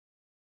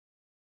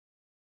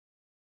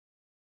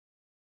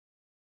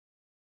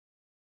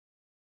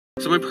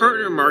my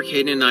partner Mark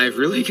Hayden and I have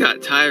really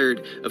got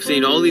tired of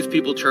seeing all these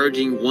people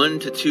charging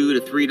 $1,000 to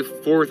 $2,000 to $3,000 to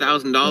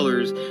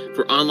 $4,000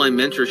 for online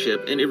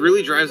mentorship, and it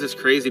really drives us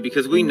crazy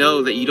because we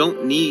know that you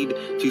don't need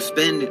to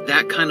spend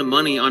that kind of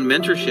money on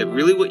mentorship.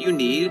 Really what you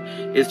need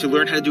is to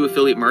learn how to do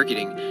affiliate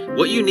marketing.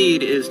 What you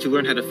need is to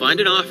learn how to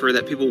find an offer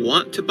that people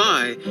want to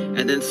buy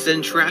and then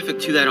send traffic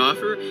to that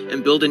offer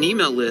and build an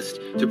email list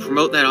to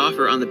promote that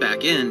offer on the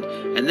back end.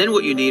 And then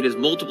what you need is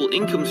multiple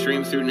income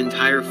streams through an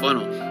entire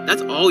funnel.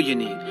 That's all you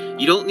need.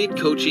 You don't need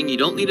coaching, you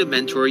don't need a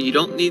mentor, you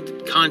don't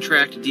need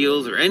contract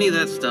deals or any of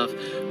that stuff.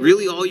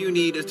 Really all you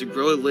need is to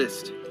grow a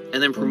list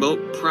and then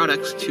promote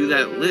products to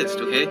that list,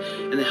 okay?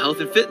 In the health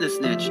and fitness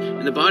niche,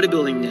 in the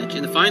bodybuilding niche,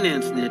 in the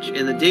finance niche,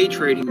 in the day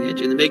trading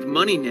niche, in the make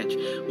money niche.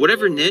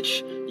 Whatever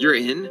niche you're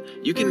in,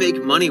 you can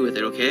make money with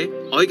it, okay?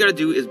 All you gotta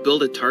do is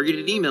build a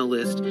targeted email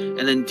list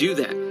and then do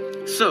that.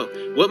 So,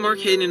 what Mark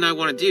Hayden and I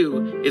want to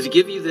do is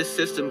give you this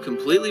system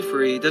completely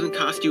free. It doesn't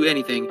cost you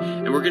anything,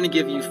 and we're going to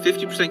give you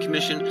 50%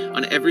 commission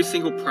on every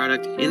single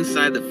product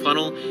inside the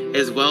funnel,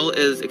 as well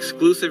as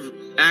exclusive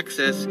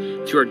access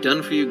to our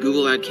done-for-you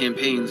Google ad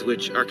campaigns,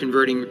 which are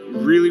converting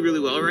really, really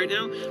well right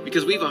now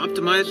because we've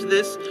optimized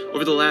this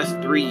over the last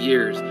 3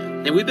 years.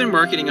 And we've been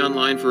marketing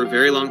online for a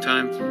very long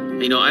time.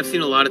 You know, I've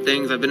seen a lot of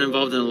things. I've been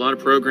involved in a lot of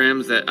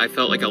programs that I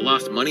felt like I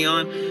lost money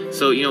on.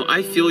 So, you know,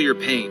 I feel your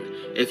pain.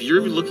 If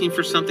you're looking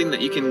for something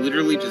that you can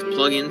literally just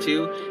plug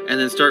into and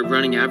then start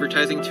running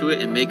advertising to it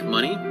and make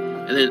money,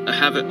 and then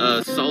have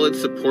a solid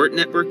support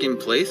network in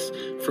place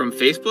from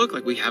Facebook,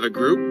 like we have a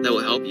group that will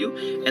help you,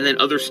 and then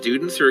other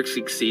students who are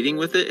succeeding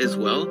with it as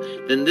well,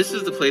 then this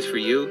is the place for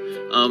you.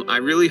 I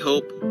really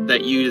hope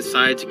that you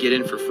decide to get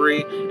in for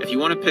free. If you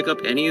want to pick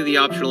up any of the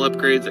optional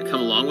upgrades that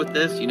come along with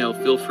this, you know,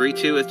 feel free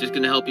to. It's just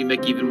going to help you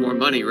make even more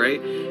money, right?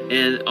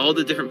 And all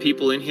the different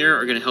people in here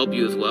are going to help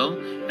you as well.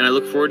 And I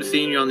look forward to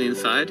seeing you on the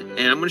inside.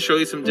 And I'm going to show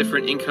you some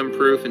different income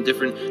proof and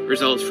different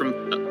results from,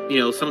 you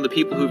know, some of the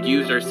people who've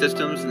used our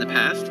systems in the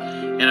past.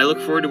 And I look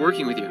forward to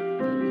working with you.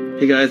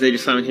 Hey guys, AJ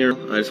Simon here.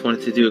 I just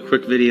wanted to do a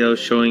quick video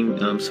showing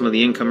some of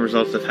the income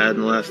results I've had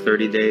in the last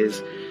 30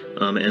 days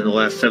and the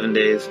last 7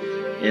 days.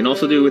 And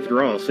also do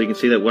withdrawals, so you can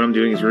see that what I'm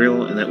doing is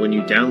real and that when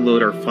you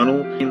download our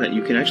funnel, that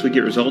you can actually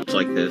get results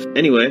like this.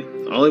 Anyway,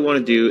 all I want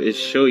to do is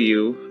show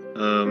you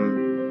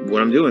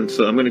what I'm doing.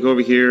 So I'm going to go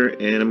over here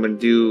and I'm going to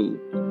do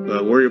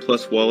Warrior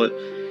Plus Wallet,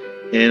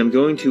 and I'm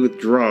going to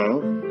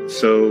withdraw.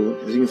 So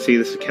as you can see,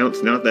 this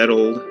account's not that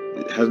old.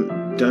 It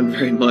hasn't done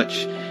very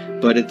much,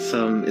 but it's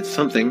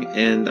something,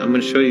 and I'm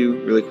going to show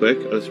you really quick.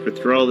 Let's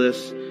withdraw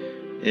this,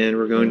 and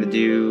we're going to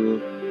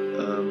do,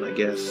 I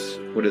guess,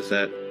 what is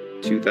that?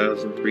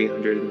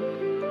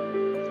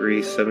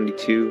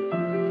 2,372.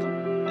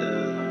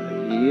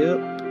 Yep.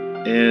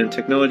 And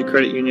Technology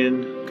Credit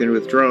Union. I'm going to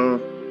withdraw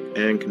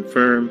and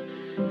confirm,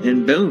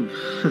 and boom.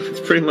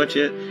 That's pretty much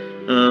it.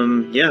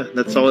 Yeah,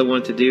 that's all I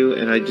wanted to do,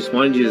 and I just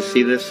wanted you to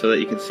see this so that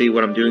you can see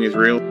what I'm doing is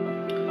real.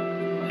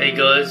 Hey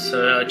guys,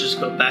 so I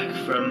just got back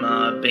from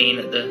being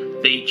at the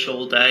beach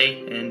all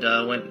day, and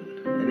went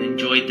and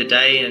enjoyed the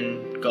day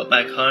and got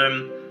back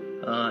home,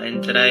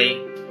 and today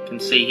you can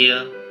see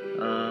here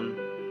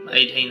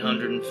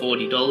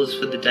 $1,840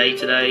 for the day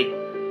today.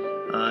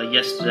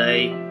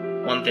 Yesterday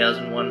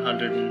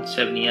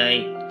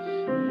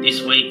 $1,178.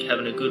 This week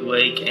having a good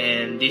week,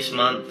 and this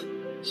month,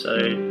 so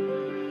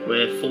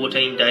we're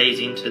 14 days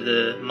into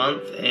the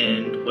month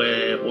and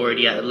we're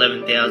already at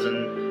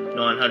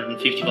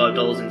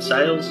 $11,955 in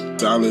sales.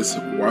 Dallas,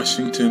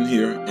 Washington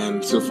here,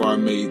 and so far I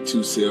made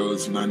 2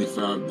 sales,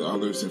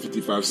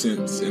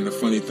 $95.55. And the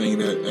funny thing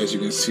that, as you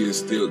can see, is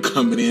still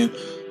coming in.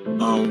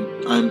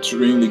 I'm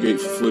extremely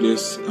grateful for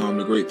this.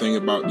 The great thing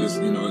about this,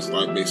 you know, it's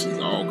like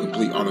basically all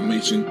complete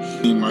automation.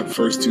 In my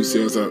first 2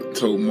 sales, I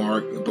told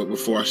Mark, but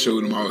before I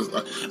showed him,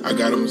 I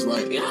got him, was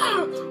like,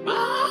 yeah,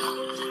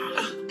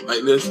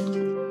 like this.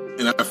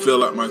 And I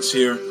fell out my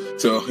chair.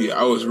 So yeah,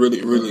 I was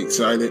really, really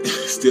excited.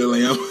 Still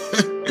am.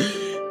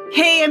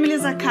 Hey, I'm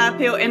Elisa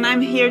Capel, and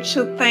I'm here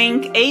to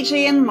thank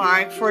AJ and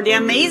Mark for the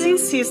amazing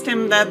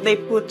system that they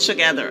put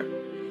together.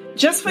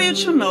 Just for you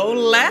to know,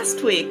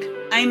 last week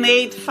I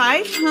made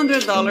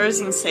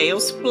 $500 in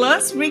sales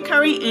plus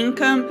recurring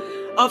income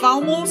of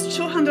almost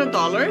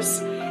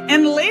 $200,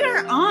 and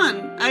later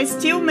on I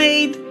still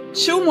made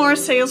 2 more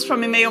sales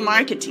from email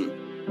marketing.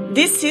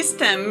 This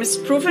system is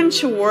proven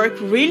to work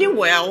really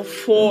well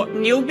for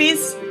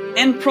newbies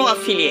and pro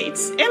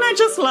affiliates, and I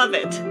just love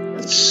it.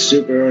 It's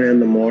super early in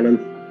the morning.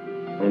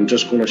 I'm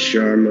just going to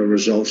share my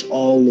results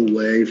all the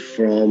way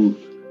from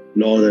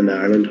Northern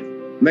Ireland.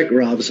 Mick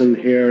Robinson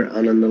here,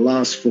 and in the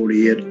last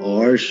 48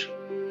 hours,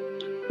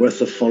 with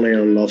the Funny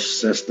and Love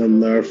system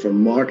there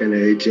from Mark and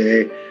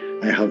AJ,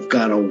 I have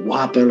got a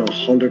whopping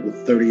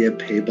 138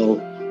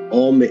 people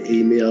on my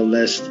email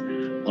list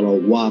and a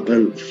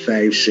whopping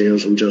 5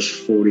 sales in just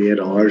 48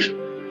 hours.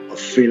 I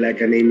feel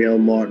like an email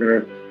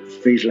marketer.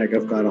 Feels like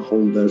I've got a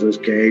home business,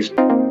 guys.